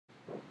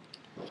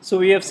So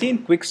we have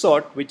seen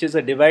Quicksort, which is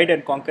a divide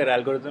and conquer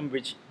algorithm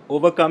which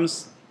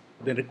overcomes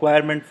the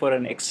requirement for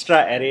an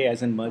extra array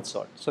as in merge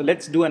sort. So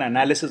let's do an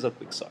analysis of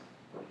Quicksort.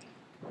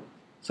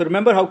 So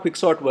remember how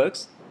Quicksort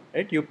works,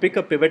 right? You pick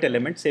a pivot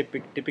element, say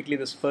typically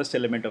this first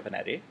element of an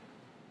array.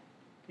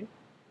 Okay?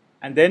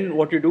 And then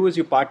what you do is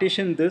you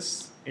partition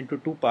this into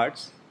two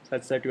parts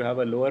such that you have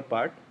a lower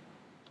part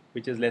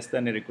which is less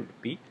than or equal to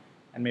p,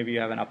 and maybe you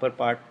have an upper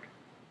part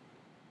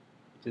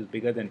which is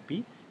bigger than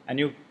p, and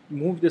you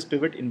move this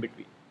pivot in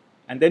between.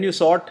 And then you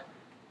sort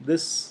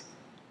this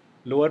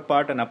lower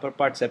part and upper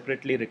part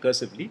separately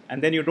recursively,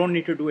 and then you don't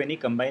need to do any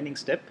combining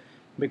step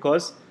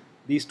because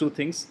these two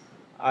things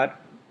are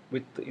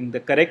in the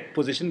correct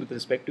position with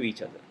respect to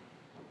each other.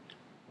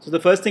 So the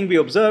first thing we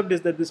observed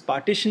is that this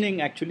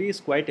partitioning actually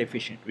is quite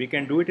efficient. We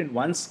can do it in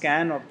one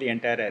scan of the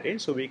entire array,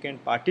 so we can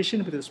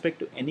partition with respect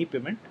to any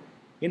pivot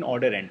in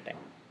order n time.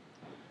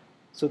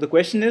 So the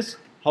question is,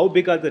 how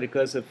big are the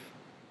recursive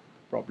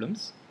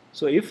problems?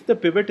 So if the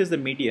pivot is the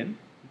median,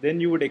 then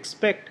you would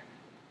expect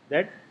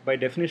that by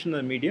definition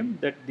of the median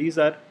that these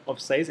are of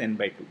size n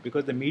by 2,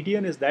 because the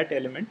median is that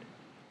element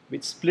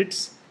which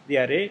splits the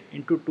array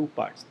into two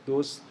parts.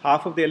 Those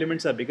half of the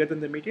elements are bigger than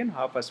the median,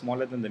 half are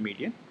smaller than the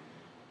median.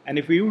 And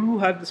if we do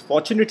have this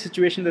fortunate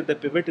situation that the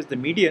pivot is the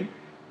median,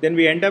 then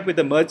we end up with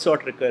a merge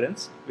sort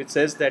recurrence which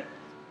says that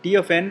t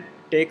of n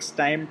takes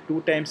time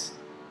 2 times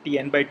t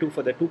n by 2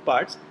 for the two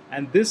parts,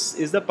 and this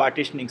is the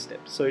partitioning step.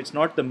 So it's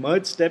not the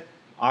merge step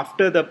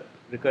after the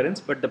recurrence,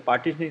 but the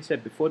partitioning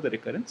step before the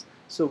recurrence.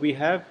 So we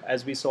have,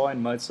 as we saw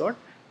in merge sort,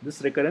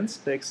 this recurrence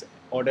takes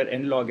order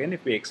n log n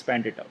if we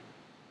expand it out.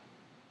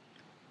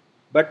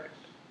 But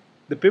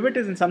the pivot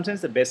is in some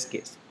sense the best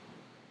case.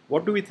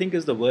 What do we think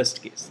is the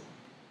worst case?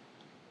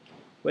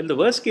 Well, the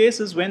worst case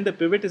is when the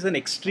pivot is an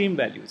extreme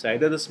value. It's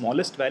either the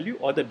smallest value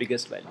or the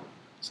biggest value.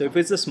 So if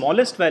it's the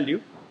smallest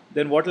value,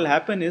 then what will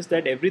happen is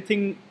that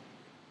everything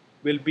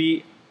will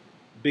be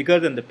bigger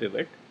than the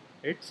pivot,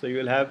 right? So you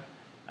will have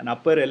an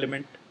upper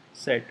element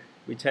set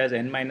which has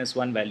n minus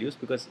 1 values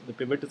because the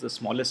pivot is the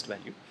smallest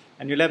value,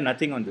 and you'll have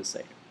nothing on this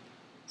side.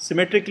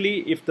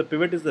 Symmetrically, if the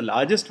pivot is the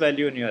largest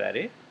value in your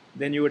array,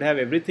 then you would have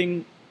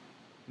everything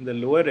in the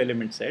lower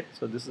element set.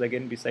 So this is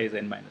again be size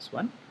n minus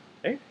 1,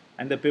 right?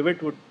 And the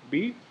pivot would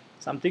be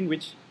something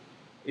which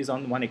is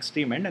on one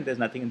extreme end and there's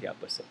nothing in the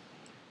upper set.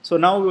 So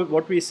now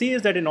what we see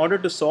is that in order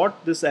to sort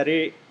this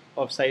array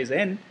of size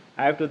n,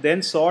 I have to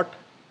then sort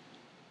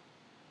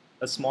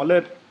a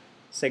smaller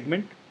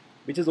segment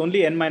which is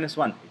only n minus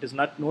 1. It is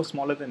not no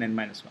smaller than n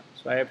minus 1.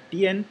 So I have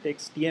tn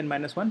takes tn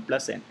minus 1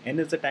 plus n. N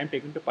is the time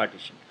taken to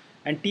partition.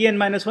 And tn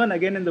minus 1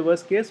 again in the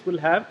worst case will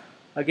have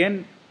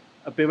again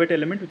a pivot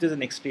element which is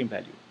an extreme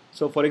value.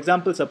 So for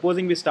example,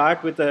 supposing we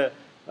start with a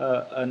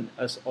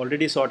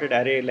already sorted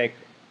array like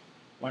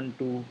 1,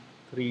 2,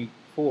 3,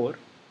 4,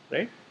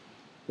 right?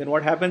 Then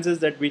what happens is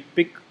that we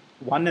pick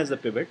 1 as a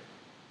pivot,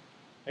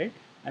 right?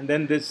 And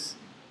then this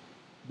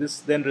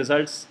then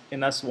results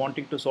in us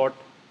wanting to sort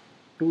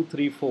 2,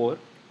 3, 4,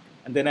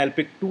 and then I'll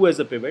pick 2 as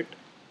a pivot,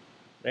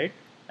 right?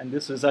 And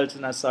this results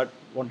in us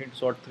wanting to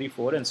sort 3,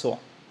 4, and so on,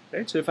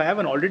 right? So if I have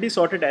an already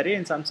sorted array,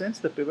 in some sense,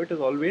 the pivot is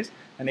always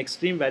an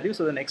extreme value,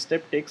 so the next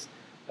step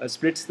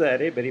splits the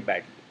array very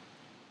badly.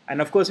 And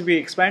of course, if we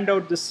expand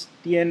out this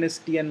tn is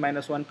tn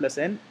minus 1 plus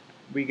n,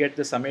 we get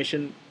the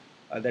summation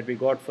that we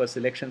got for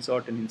selection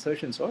sort and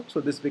insertion sort,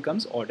 so this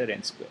becomes order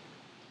n square.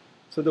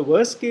 So the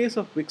worst case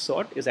of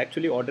Quicksort is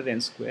actually order n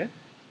square,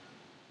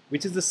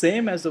 which is the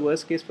same as the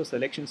worst case for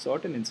selection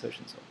sort and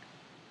insertion sort.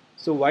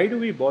 So why do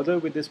we bother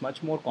with this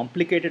much more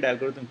complicated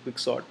algorithm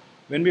Quicksort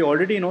when we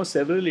already know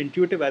several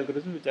intuitive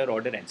algorithms which are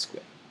order n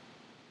square?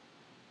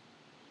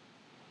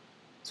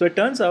 So it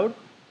turns out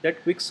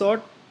that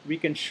Quicksort, we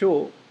can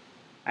show,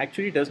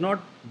 actually does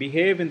not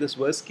behave in this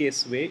worst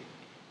case way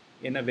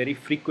in a very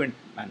frequent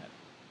manner,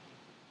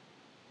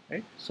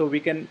 right? So we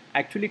can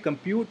actually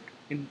compute,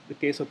 in the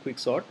case of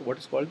Quicksort, what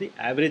is called the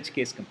average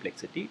case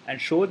complexity and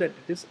show that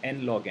it is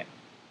n log n.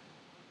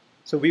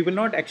 So we will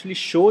not actually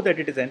show that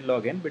it is n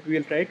log n, but we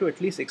will try to at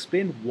least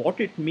explain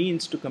what it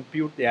means to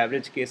compute the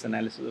average case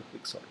analysis of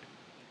Quicksort.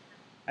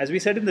 As we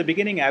said in the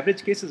beginning,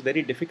 average case is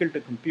very difficult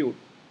to compute,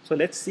 so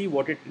let's see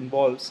what it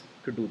involves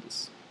to do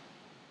this.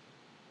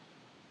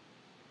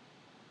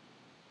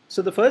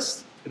 So the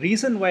first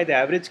reason why the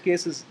average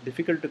case is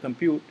difficult to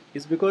compute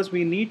is because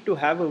we need to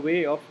have a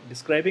way of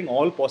describing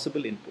all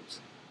possible inputs.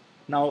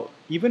 Now,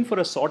 even for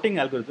a sorting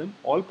algorithm,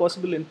 all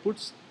possible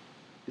inputs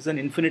is an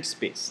infinite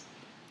space.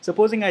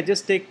 Supposing I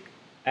just take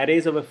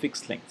arrays of a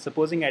fixed length.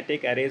 Supposing I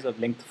take arrays of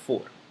length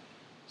 4.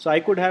 So I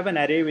could have an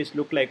array which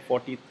look like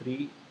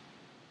 43,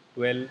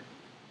 12,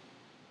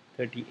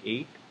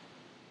 38,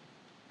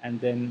 and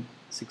then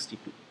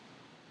 62.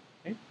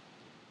 Right?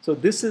 So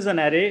this is an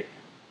array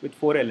with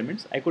 4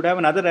 elements. I could have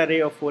another array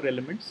of 4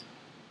 elements,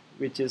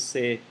 which is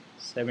say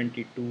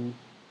 72,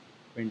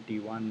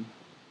 21,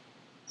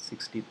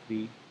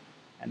 63,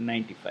 and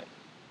 95.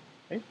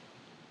 Right?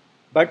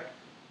 But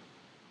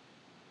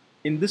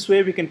in this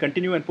way, we can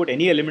continue and put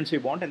any elements we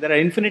want, and there are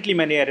infinitely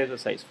many arrays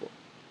of size 4.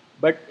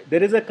 But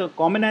there is a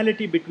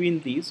commonality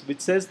between these which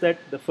says that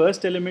the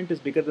first element is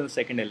bigger than the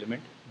second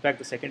element. In fact,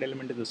 the second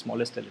element is the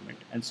smallest element,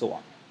 and so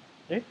on.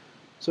 Right?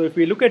 So if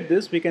we look at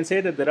this, we can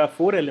say that there are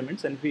 4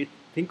 elements, and if we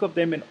think of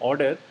them in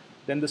order,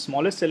 then the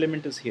smallest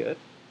element is here,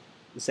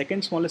 the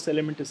second smallest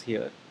element is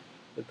here,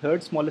 the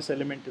third smallest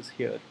element is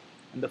here,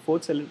 and the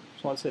fourth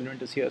smallest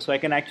element is here. So I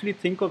can actually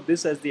think of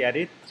this as the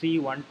array 3,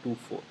 1, 2,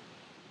 4.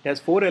 It has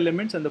 4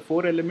 elements, and the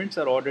 4 elements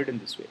are ordered in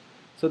this way.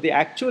 So the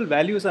actual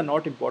values are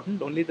not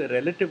important, only the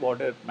relative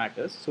order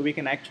matters. So we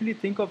can actually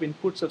think of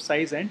inputs of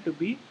size n to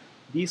be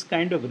these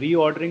kind of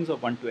reorderings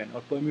of 1 to n,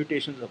 or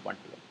permutations of 1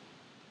 to n.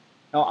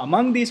 Now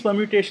among these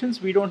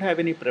permutations, we don't have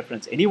any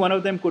preference. Any one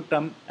of them could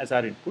come as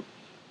our input,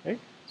 right?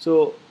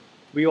 So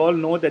we all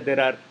know that there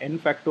are n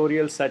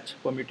factorial such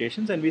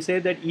permutations, and we say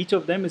that each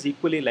of them is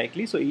equally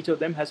likely, so each of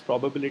them has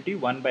probability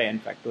 1 by n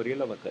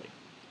factorial of occurring.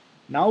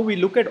 Now we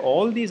look at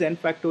all these n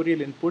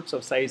factorial inputs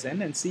of size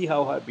n and see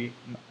how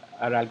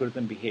our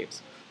algorithm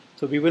behaves.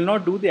 So we will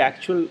not do the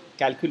actual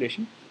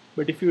calculation,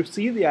 but if you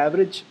see the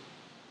average,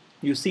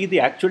 you see the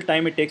actual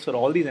time it takes for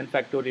all these n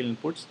factorial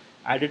inputs,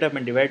 add it up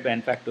and divide by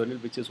n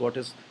factorial, which is what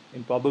is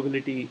in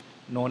probability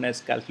known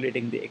as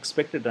calculating the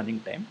expected running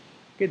time.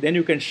 Okay, then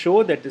you can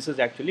show that this is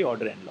actually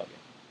order n log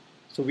n.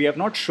 So we have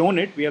not shown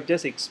it, we have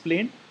just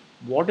explained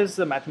what is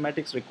the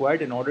mathematics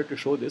required in order to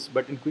show this,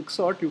 but in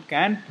Quicksort you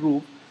can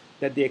prove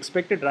that the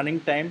expected running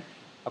time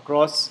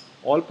across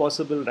all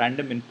possible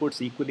random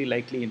inputs, equally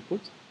likely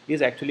inputs,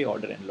 is actually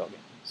order n log n.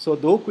 So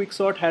though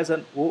Quicksort has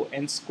an O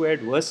n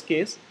squared worst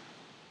case,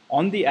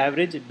 on the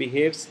average it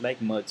behaves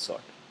like merge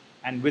sort.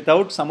 And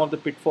without some of the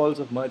pitfalls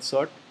of merge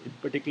sort, in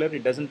particular,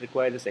 it doesn't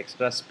require this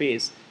extra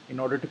space in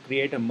order to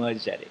create a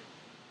merged array.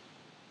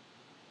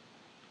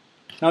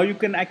 Now you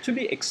can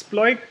actually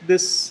exploit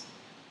this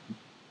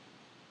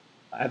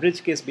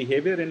average case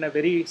behavior in a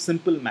very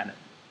simple manner.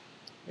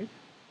 Right?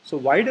 So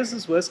why does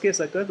this worst case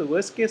occur? The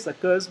worst case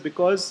occurs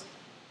because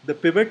the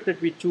pivot that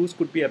we choose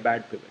could be a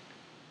bad pivot.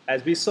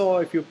 As we saw,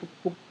 if you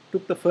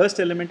took the first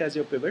element as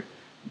your pivot,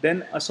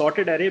 then a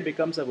sorted array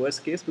becomes a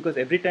worst case because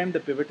every time the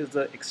pivot is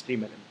the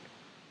extreme element.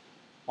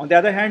 On the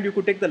other hand, you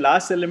could take the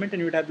last element and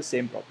you would have the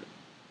same problem.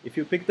 If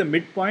you pick the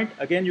midpoint,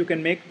 again you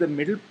can make the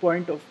middle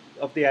point of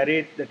the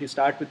array that you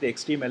start with the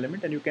extreme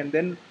element, and you can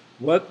then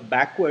work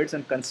backwards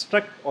and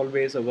construct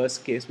always a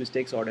worst case which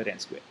takes order n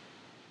squared.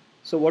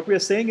 So what we are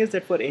saying is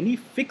that for any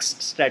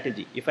fixed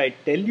strategy, if I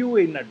tell you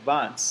in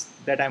advance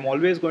that I'm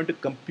always going to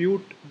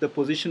compute the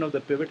position of the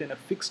pivot in a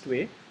fixed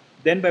way,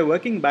 then by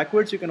working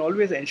backwards you can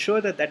always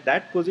ensure that at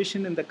that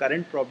position in the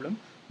current problem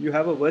you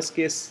have a worst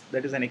case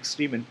that is an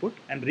extreme input,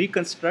 and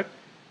reconstruct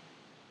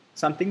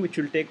something which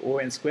will take O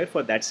n square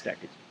for that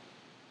strategy.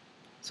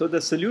 So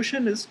the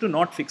solution is to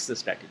not fix the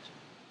strategy.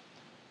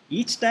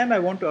 Each time I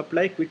want to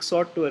apply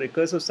Quicksort to a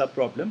recursive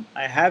subproblem,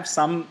 I have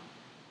some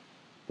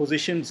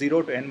position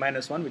 0 to n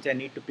minus 1 which I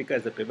need to pick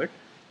as the pivot.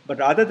 But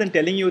rather than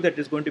telling you that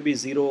it's going to be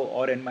 0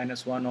 or n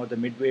minus 1 or the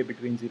midway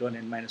between 0 and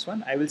n minus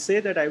 1, I will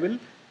say that I will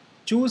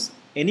choose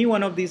any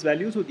one of these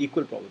values with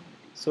equal probability.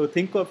 So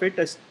think of it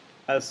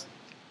as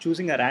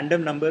choosing a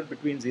random number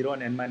between 0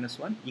 and n minus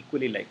 1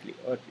 equally likely.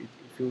 Or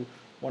if you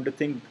want to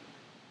think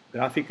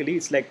graphically,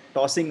 it's like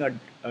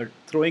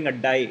throwing a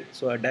die.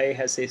 So a die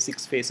has, say,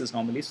 6 faces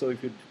normally. So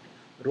if you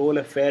roll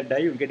a fair die,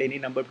 you get any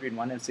number between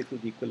 1 and 6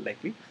 with equal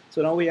likely.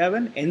 So now we have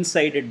an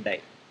n-sided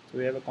die. So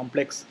we have a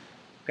complex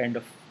kind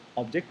of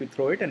object, we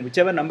throw it, and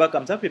whichever number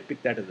comes up, we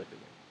pick that as a pivot.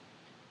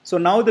 So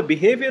now the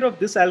behavior of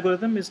this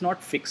algorithm is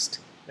not fixed,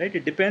 right?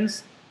 It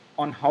depends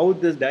on how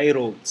this die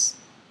rolls.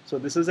 So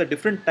this is a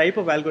different type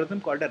of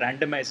algorithm called a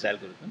randomized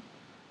algorithm.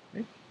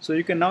 Right? So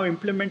you can now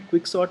implement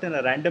Quicksort in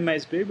a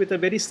randomized way with a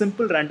very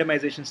simple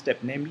randomization step,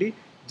 namely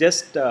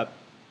just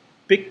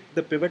pick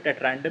the pivot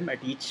at random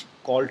at each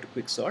call to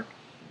Quicksort.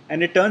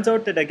 And it turns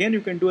out that again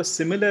you can do a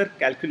similar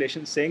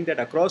calculation saying that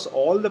across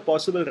all the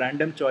possible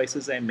random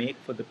choices I make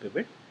for the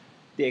pivot,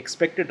 the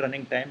expected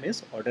running time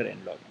is order n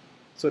log n.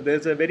 So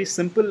there's a very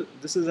simple,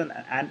 this is a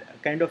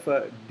kind of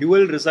a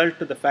dual result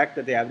to the fact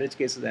that the average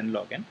case is n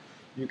log n.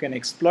 You can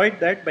exploit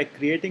that by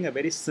creating a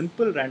very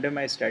simple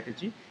randomized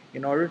strategy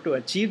in order to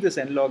achieve this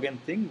n log n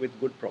thing with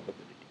good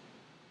probability.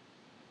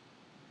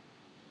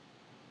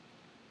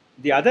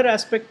 The other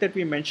aspect that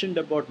we mentioned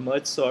about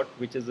merge sort,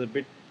 which is a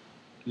bit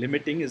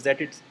limiting, is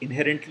that it's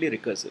inherently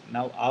recursive.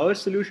 Now our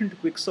solution to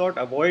Quicksort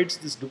avoids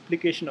this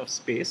duplication of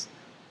space,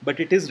 but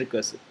it is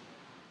recursive.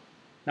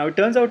 Now it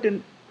turns out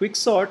in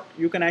Quicksort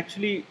you can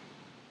actually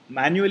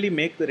manually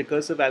make the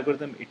recursive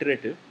algorithm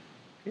iterative.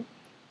 Okay?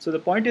 So the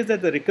point is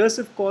that the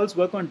recursive calls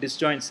work on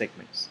disjoint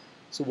segments.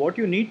 So what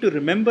you need to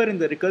remember in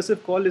the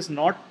recursive call is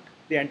not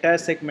the entire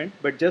segment,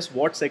 but just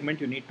what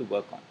segment you need to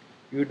work on.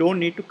 You don't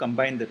need to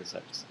combine the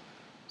results.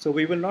 So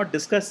we will not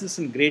discuss this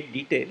in great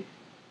detail,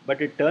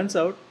 but it turns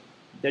out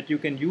that you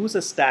can use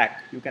a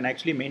stack. You can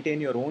actually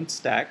maintain your own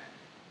stack,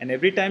 and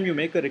every time you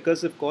make a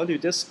recursive call, you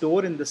just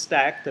store in the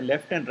stack the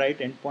left and right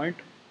endpoint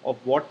of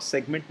what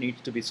segment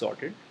needs to be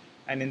sorted.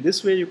 And in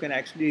this way you can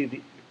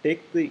actually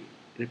take the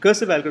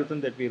recursive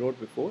algorithm that we wrote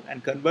before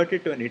and convert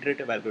it to an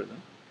iterative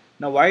algorithm,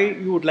 Now, why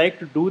you would like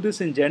to do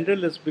this in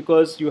general is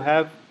because you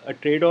have a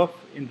trade-off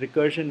in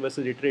recursion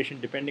versus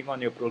iteration depending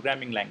on your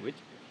programming language.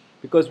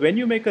 Because when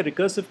you make a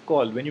recursive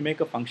call, when you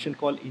make a function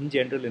call in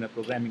general in a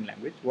programming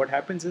language, what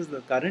happens is the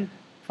current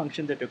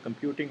function that you're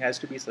computing has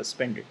to be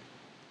suspended,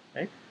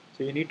 right?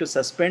 So you need to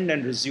suspend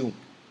and resume,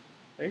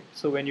 right?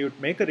 So when you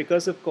make a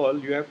recursive call,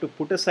 you have to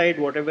put aside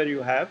whatever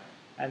you have,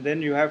 and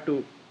then you have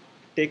to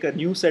take a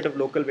new set of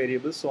local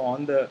variables. So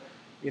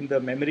in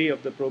the memory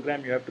of the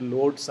program, you have to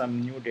load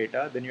some new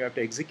data. Then you have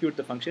to execute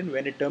the function.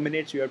 When it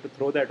terminates, you have to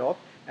throw that off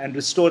and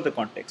restore the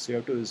context. So you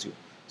have to resume.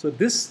 So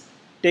this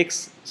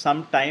takes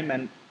some time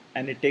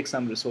and it takes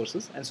some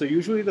resources. And so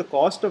usually the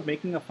cost of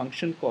making a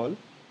function call,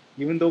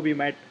 even though we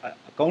might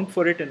account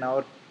for it in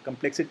our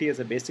complexity as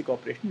a basic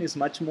operation, is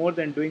much more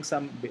than doing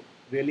some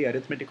really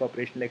arithmetic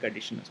operation like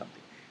addition or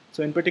something.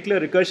 So in particular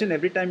recursion,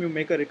 every time you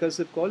make a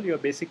recursive call, you're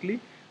basically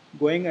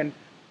going and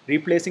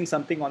replacing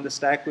something on the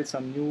stack with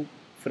some new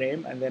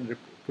frame and then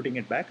putting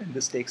it back, and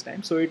this takes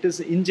time. So it is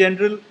in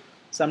general,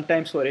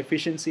 sometimes for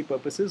efficiency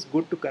purposes,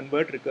 good to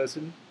convert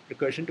recursion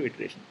to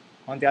iteration.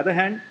 On the other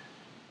hand,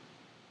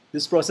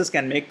 this process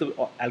can make the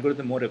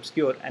algorithm more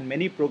obscure, and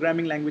many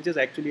programming languages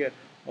actually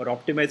or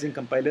optimizing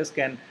compilers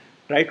can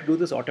try to do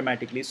this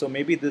automatically. So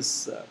maybe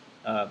this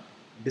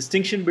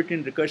distinction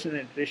between recursion and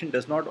iteration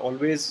does not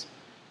always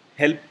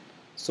help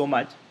so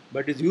much,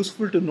 but it's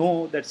useful to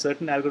know that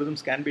certain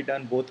algorithms can be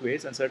done both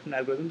ways and certain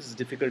algorithms is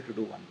difficult to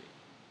do one way.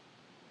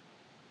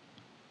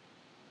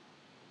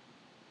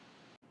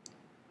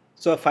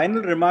 So a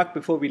final remark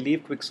before we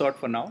leave Quicksort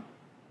for now.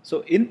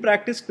 So in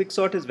practice,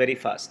 Quicksort is very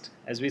fast.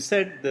 As we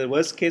said, the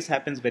worst case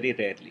happens very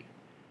rarely.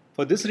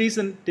 For this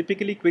reason,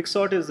 typically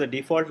Quicksort is the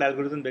default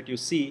algorithm that you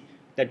see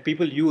that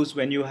people use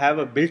when you have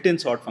a built-in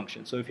sort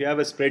function. So if you have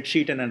a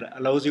spreadsheet and it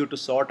allows you to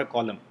sort a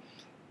column,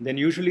 then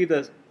usually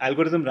the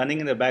algorithm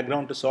running in the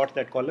background to sort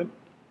that column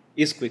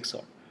is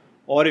Quicksort.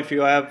 Or if you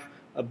have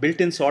a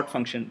built-in sort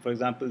function, for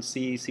example,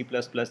 C, C++,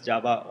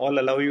 Java, all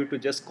allow you to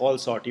just call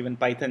sort. Even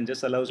Python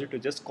just allows you to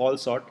just call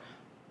sort.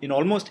 In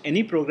almost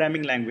any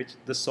programming language,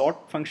 the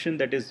sort function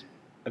that is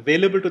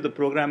available to the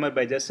programmer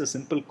by just a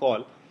simple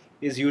call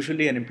is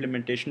usually an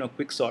implementation of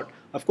Quicksort.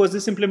 Of course,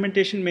 this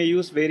implementation may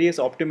use various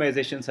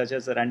optimizations such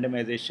as the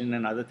randomization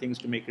and other things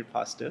to make it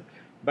faster.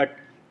 But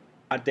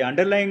at the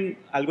underlying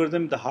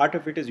algorithm, the heart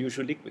of it is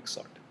usually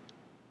Quicksort.